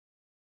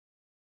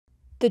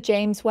The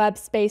James Webb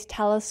Space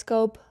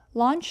Telescope,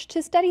 launched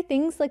to study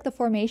things like the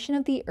formation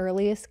of the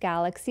earliest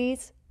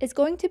galaxies, is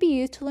going to be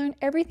used to learn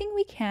everything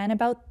we can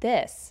about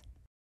this.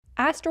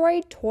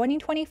 Asteroid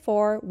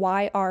 2024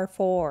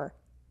 YR4.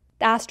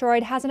 The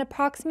asteroid has an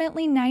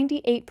approximately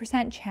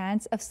 98%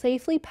 chance of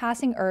safely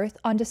passing Earth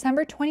on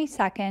December 22,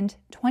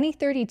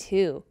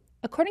 2032,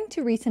 according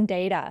to recent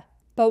data.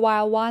 But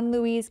while Juan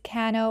Luis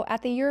Cano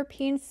at the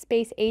European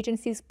Space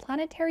Agency's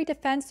Planetary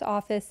Defense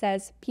Office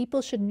says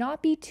people should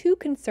not be too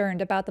concerned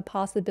about the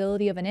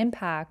possibility of an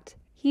impact,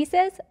 he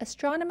says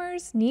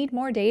astronomers need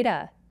more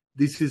data.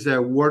 This is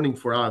a warning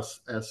for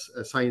us as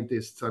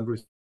scientists and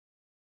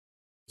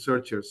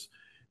researchers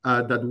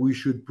that we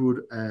should put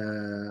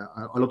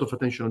a lot of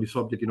attention on this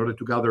object in order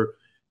to gather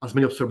as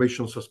many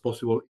observations as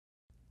possible.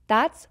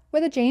 That's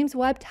where the James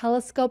Webb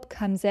Telescope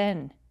comes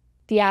in.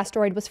 The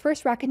asteroid was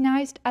first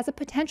recognized as a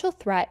potential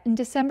threat in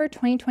December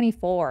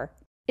 2024.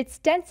 Its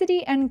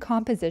density and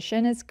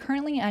composition is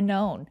currently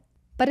unknown,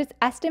 but it's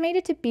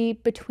estimated to be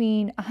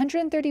between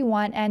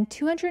 131 and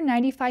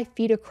 295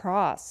 feet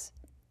across,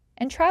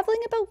 and traveling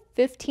about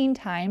 15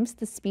 times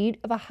the speed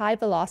of a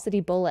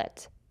high-velocity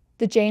bullet.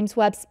 The James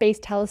Webb Space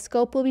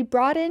Telescope will be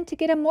brought in to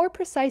get a more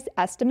precise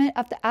estimate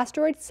of the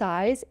asteroid's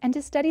size and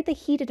to study the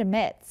heat it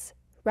emits,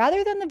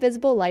 rather than the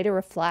visible light it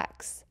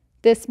reflects.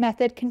 This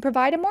method can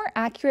provide a more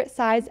accurate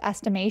size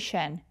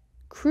estimation,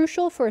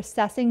 crucial for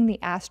assessing the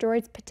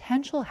asteroid's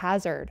potential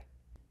hazard.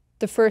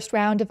 The first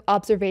round of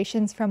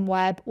observations from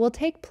Webb will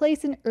take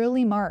place in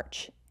early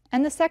March,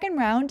 and the second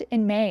round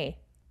in May.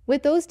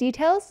 With those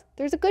details,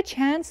 there's a good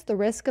chance the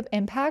risk of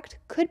impact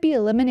could be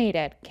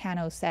eliminated,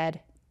 Cano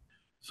said.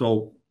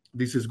 So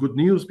this is good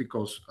news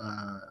because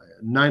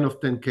in 9 of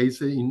 10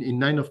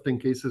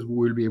 cases, we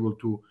will be able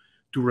to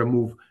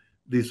remove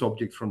this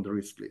object from the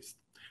risk list.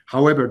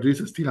 However, there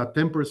is still a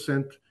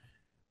 10%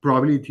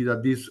 probability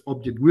that this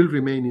object will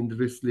remain in the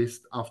risk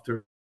list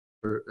after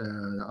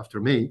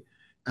May,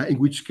 in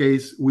which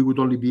case we would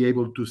only be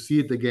able to see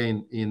it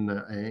again in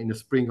the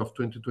spring of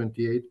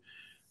 2028,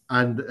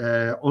 and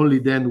only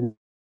then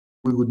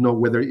we would know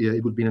whether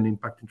it would be an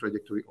impacting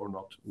trajectory or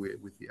not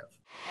with the Earth.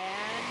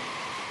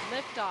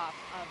 And liftoff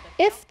of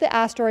If the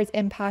asteroid's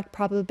impact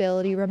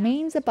probability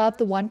remains above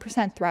the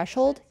 1%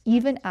 threshold,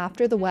 even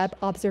after the Webb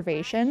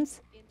observations,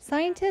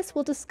 scientists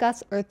will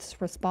discuss Earth's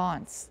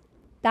response.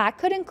 That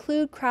could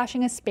include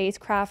crashing a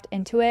spacecraft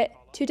into it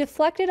to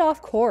deflect it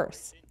off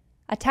course,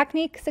 a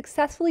technique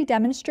successfully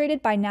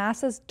demonstrated by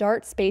NASA's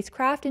DART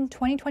spacecraft in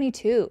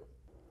 2022.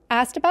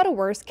 Asked about a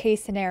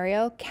worst-case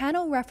scenario,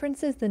 Cano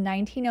references the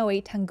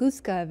 1908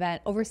 Tunguska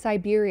event over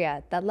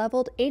Siberia that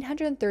leveled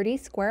 830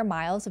 square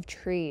miles of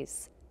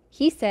trees.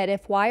 He said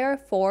if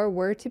YR4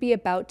 were to be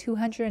about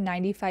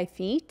 295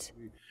 feet,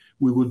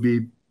 we would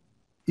be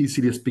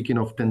easily speaking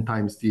of 10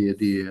 times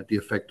the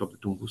effect of the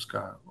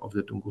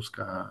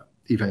Tunguska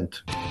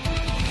event.